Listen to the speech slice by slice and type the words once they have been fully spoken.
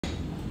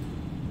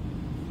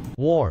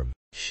Warm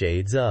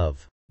shades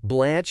of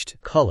blanched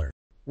color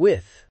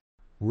with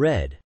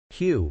red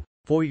hue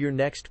for your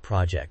next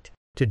project.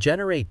 To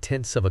generate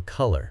tints of a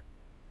color,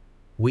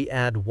 we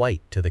add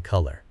white to the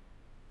color.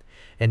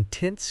 And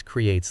tints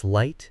creates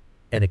light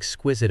and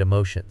exquisite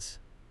emotions.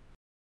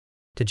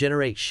 To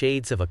generate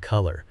shades of a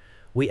color,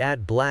 we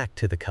add black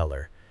to the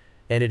color,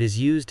 and it is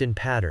used in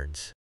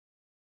patterns.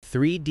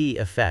 3D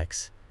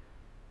effects,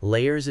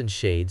 layers and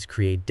shades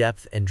create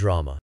depth and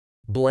drama.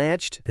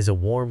 Blanched is a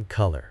warm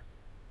color,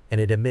 and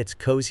it emits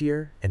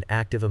cozier and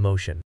active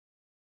emotion.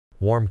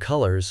 Warm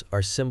colors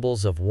are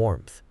symbols of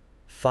warmth,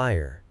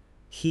 fire,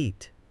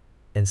 heat,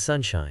 and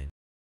sunshine.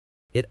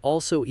 It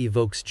also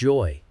evokes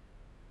joy,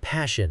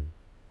 passion,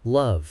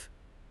 love,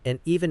 and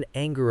even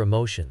anger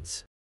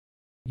emotions.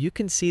 You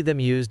can see them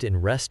used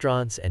in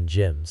restaurants and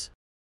gyms.